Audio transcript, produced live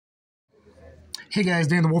Hey guys,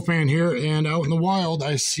 Dan the Wolfman here, and out in the wild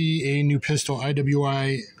I see a new pistol,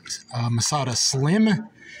 IWI Masada Slim,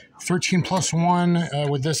 13+1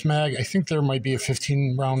 with this mag. I think there might be a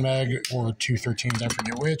 15 round mag or two 13s, I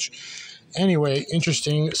forget which. Anyway,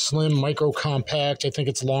 interesting, slim, micro compact. I think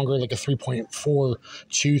it's longer, like a 3.42,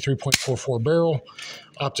 3.44 barrel.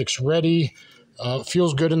 Optics ready.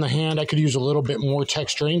 Feels good in the hand. I could use a little bit more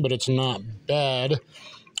texturing, but it's not bad.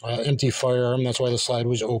 Empty firearm, that's why the slide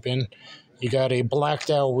was open. You got a blacked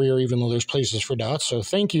out rear, even though there's places for dots. So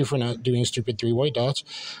thank you for not doing stupid 3 white dots.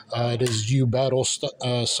 It is U-Battle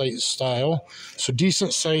sight style. So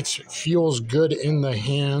decent sights, feels good in the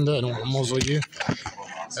hand. I don't want to muzzle you.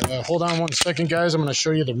 Hold on one second, guys. I'm going to show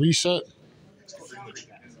you the reset.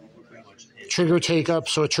 Trigger take up,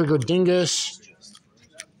 so a trigger dingus.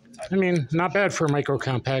 I mean, not bad for a micro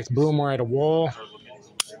compact. Boom, we're at a wall.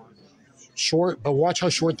 Short, but watch how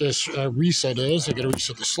short this reset is. I got to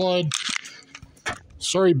reset the slide.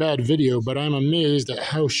 Sorry, bad video, but I'm amazed at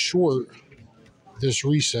how short this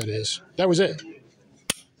reset is. That was it.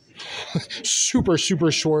 Super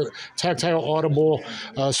short, tactile, audible.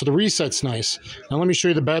 So the reset's nice. Now let me show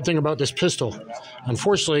you the bad thing about this pistol.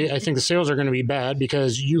 Unfortunately, I think the sales are going to be bad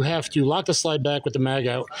because you have to lock the slide back with the mag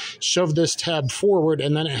out, shove this tab forward,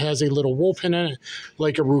 and then it has a little roll pin in it,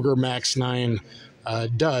 like a Ruger Max 9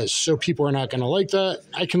 does. So people are not going to like that.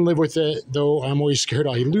 I can live with it, though I'm always scared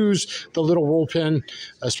I lose the little roll pin,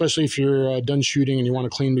 especially if you're done shooting and you want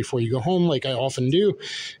to clean before you go home, like I often do.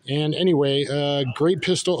 And anyway, great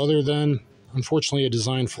pistol, other than unfortunately a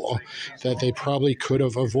design flaw that they probably could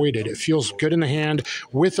have avoided. It feels good in the hand.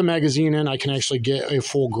 With the magazine in, I can actually get a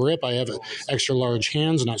full grip. I have extra large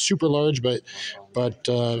hands, not super large, but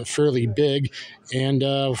fairly big.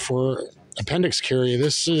 And for appendix carry,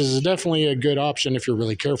 this is definitely a good option if you're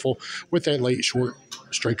really careful with that light short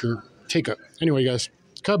striker take up. Anyway, guys,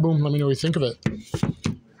 kaboom, let me know what you think of it.